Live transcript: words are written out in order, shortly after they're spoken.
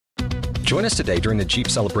Join us today during the Jeep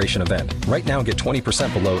Celebration event. Right now, get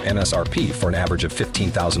 20% below MSRP for an average of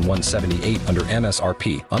 $15,178 under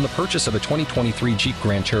MSRP on the purchase of a 2023 Jeep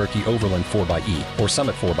Grand Cherokee Overland 4xE or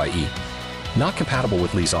Summit 4xE. Not compatible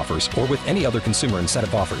with lease offers or with any other consumer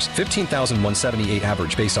incentive offers. $15,178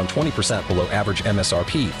 average based on 20% below average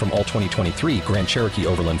MSRP from all 2023 Grand Cherokee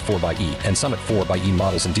Overland 4xE and Summit 4xE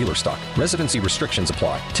models in dealer stock. Residency restrictions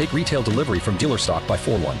apply. Take retail delivery from dealer stock by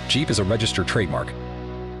 4/1. Jeep is a registered trademark.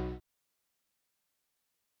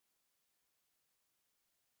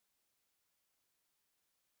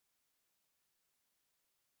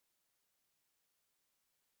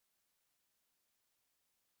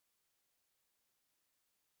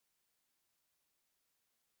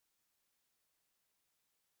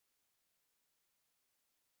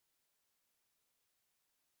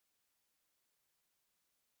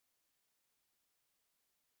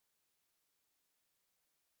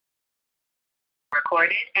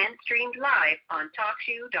 Recorded and streamed live on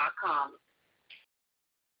TalkShoe.com.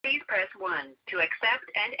 Please press 1 to accept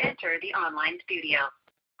and enter the online studio.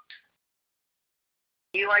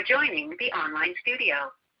 You are joining the online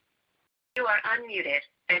studio. You are unmuted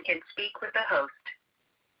and can speak with the host.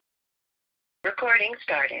 Recording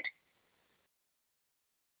started.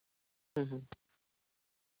 Mm-hmm.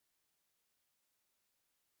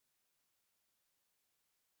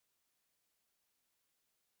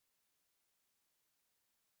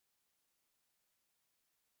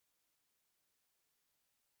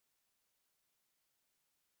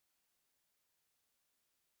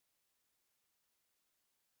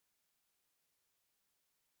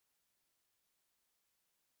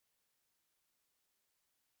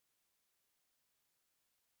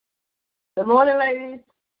 Good morning, ladies.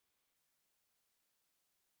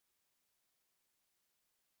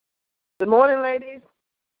 Good morning, ladies.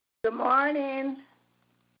 Good morning.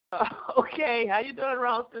 Okay, how you doing,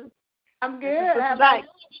 Ralston? I'm good. How about you?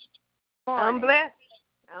 I'm blessed.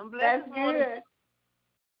 I'm blessed. That's good.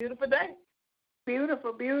 Beautiful day.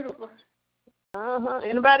 Beautiful, beautiful.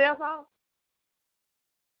 Anybody else on?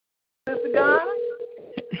 Sister Garner?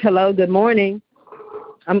 Hello, good morning.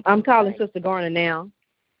 I'm calling Sister Garner now.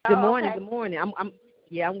 Good morning, okay. Good morning.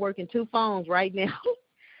 I'm working 2 phones right now.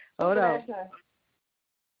 Hold on.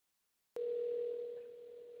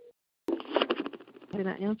 They're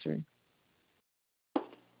not answering.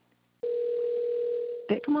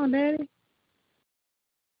 Come on, Daddy.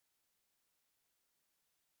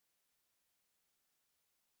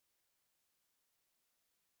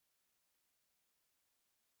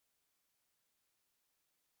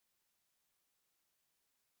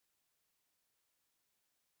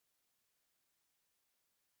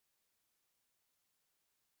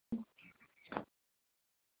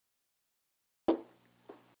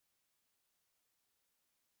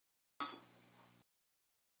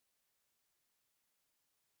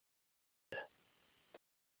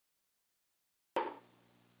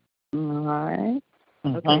 All right.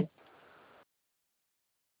 Okay.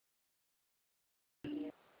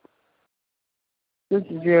 This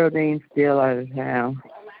is Geraldine still out of town.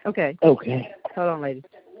 Okay. Okay. Hold on, lady.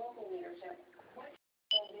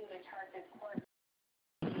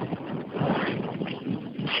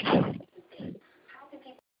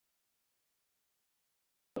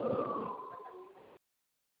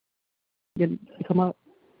 You come up.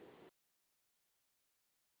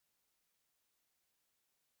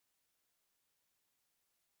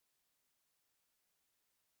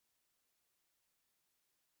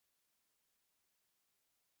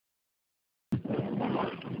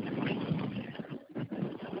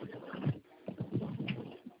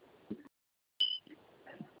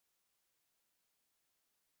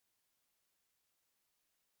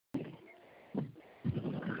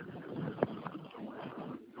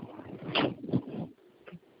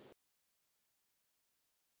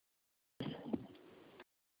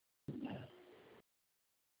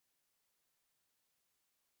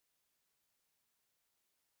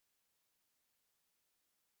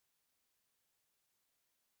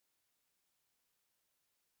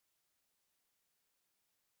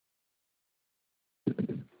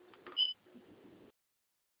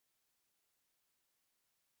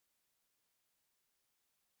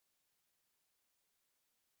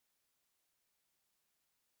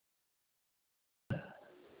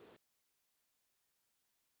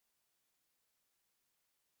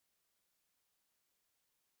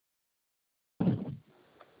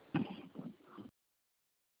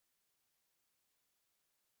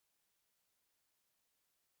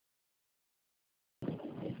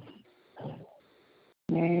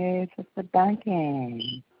 Yes, Sister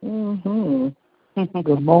Duncan. Mm-hmm.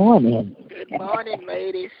 Good morning. Good morning,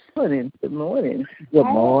 ladies. Good morning. Good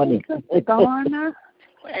morning. Garner.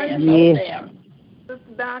 Yeah.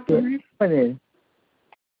 Sister Duncan. Good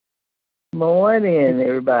morning,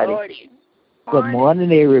 everybody. Morning. Good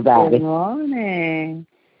morning, everybody. Good morning.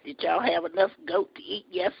 Did y'all have enough goat to eat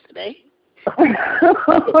yesterday? Yeah.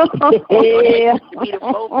 We the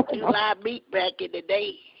 4th of July meat back in the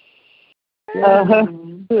day. Uh-huh.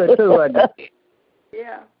 Good, too, wasn't it?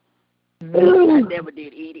 Yeah. I never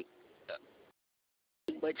did eat it.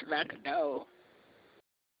 Too much like a dog.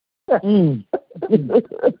 Mm. But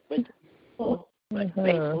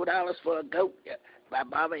pay $4 for a goat. My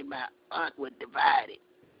mama and my aunt would divide it.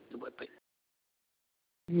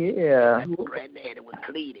 Yeah. My granddaddy would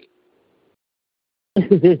clean it.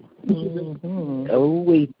 Mm-hmm. Oh,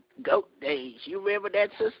 we. Goat days. You remember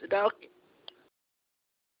that, Sister Dawkins?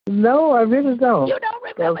 No, I really don't. You don't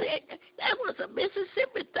remember that? That was a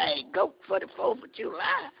Mississippi thing. Goat for the 4th of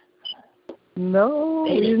July. No,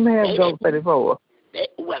 we didn't have goat 34.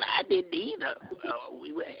 Well, I didn't either.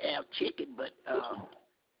 We would have chicken, but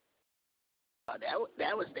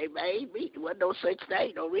that was their main meat. There wasn't no such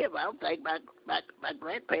thing, no rib. I don't think my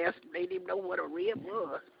grandparents didn't even know what a rib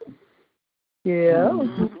was. Yeah.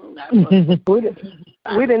 Mm-hmm.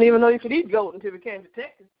 We didn't even know you could eat goat until we came to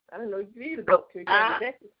Texas. I didn't know you could eat a goat until you came to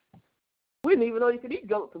Texas. We didn't even know you could eat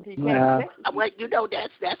goats until you came to Texas. Well, you know,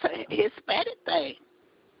 that's a Hispanic thing.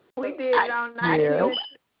 We did it all night.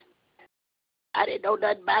 I didn't know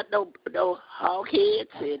nothing about no hog heads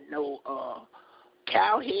and no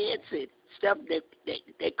cow heads and stuff that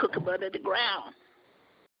they cook them under the ground.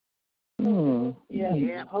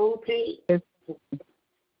 Yeah. Whole pig.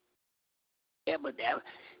 Yeah, but that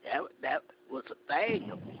was a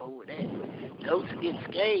thing over there. Goats get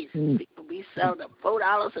scathed. People be selling them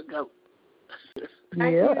 $4 a goat.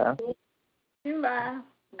 Yeah. You buy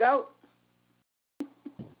goat.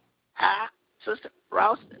 Hi, Sister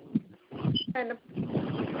Ralston. And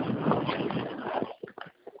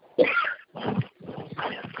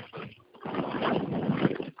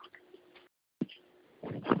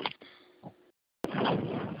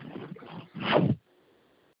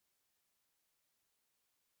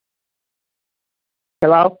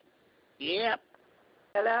Hello? Yep.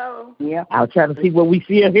 Hello. Yeah. I was trying to see what we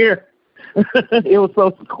see here. It was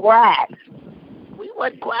so quiet. We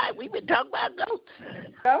wasn't quiet. We been talking about goats.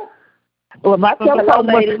 Go. Well, my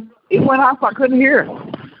telephone it went off. I couldn't hear.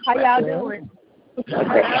 How y'all doing?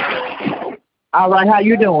 Okay. All right. How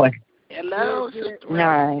you doing? Hello. All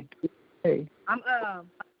right. Hey.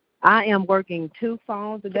 I am working 2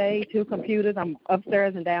 phones a day, 2 computers. I'm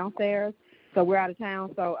upstairs and downstairs, so we're out of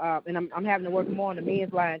town. So and I'm having to work more on the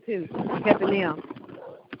men's line too, helping them.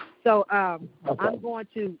 So I'm going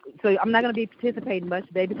to. So I'm not going to be participating much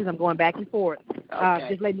today because I'm going back and forth.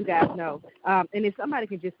 Just letting you guys know. And if somebody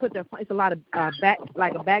can just put their, it's a lot of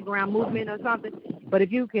like a background movement or something. But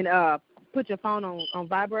if you can put your phone on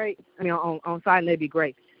vibrate, on silent, that'd be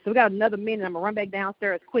great. So we got another minute. I'm gonna run back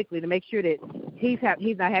downstairs quickly to make sure that he's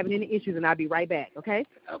not having any issues, and I'll be right back. Okay?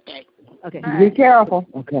 Okay. Okay. Be careful.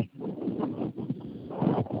 Okay.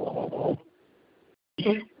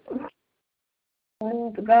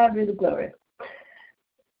 Oh, to God be the glory.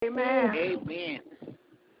 Amen. Amen.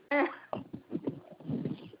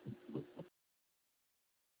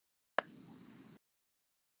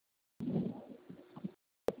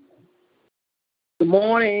 Good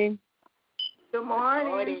morning. Good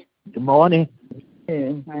morning. Good morning.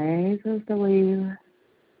 Hey, Sister Weaver.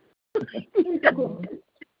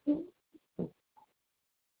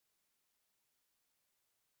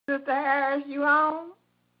 Sister Harris, you home?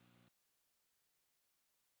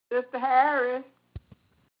 Sister Harris.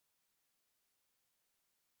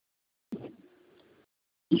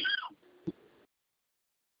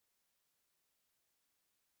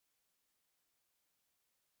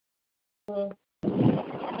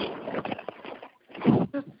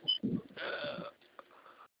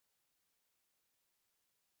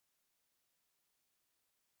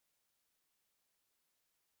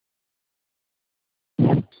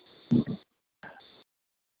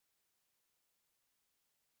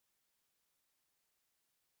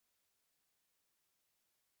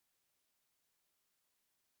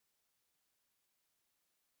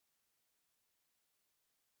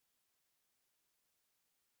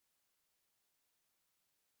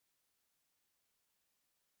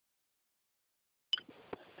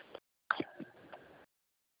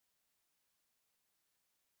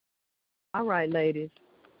 All right, ladies.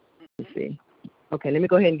 Let's see. Okay, let me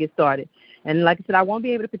go ahead and get started. And like I said, I won't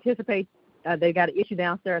be able to participate. They got an issue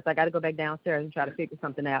downstairs. So I got to go back downstairs and try to figure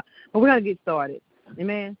something out. But we're going to get started.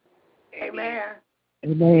 Amen? Amen.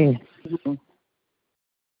 Amen.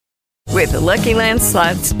 With the Lucky Land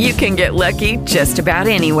Slots, you can get lucky just about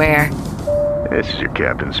anywhere. This is your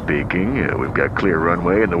captain speaking. We've got clear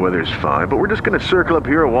runway and the weather's fine, but we're just going to circle up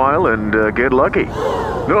here a while and get lucky.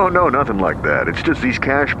 No, nothing like that. It's just these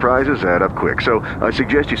cash prizes add up quick. So I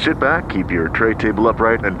suggest you sit back, keep your tray table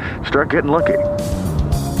upright, and start getting lucky.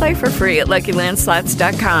 Play for free at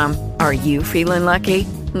LuckyLandSlots.com. Are you feeling lucky?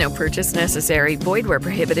 No purchase necessary. Void where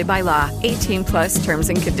prohibited by law. 18+ terms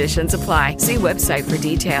and conditions apply. See website for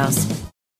details.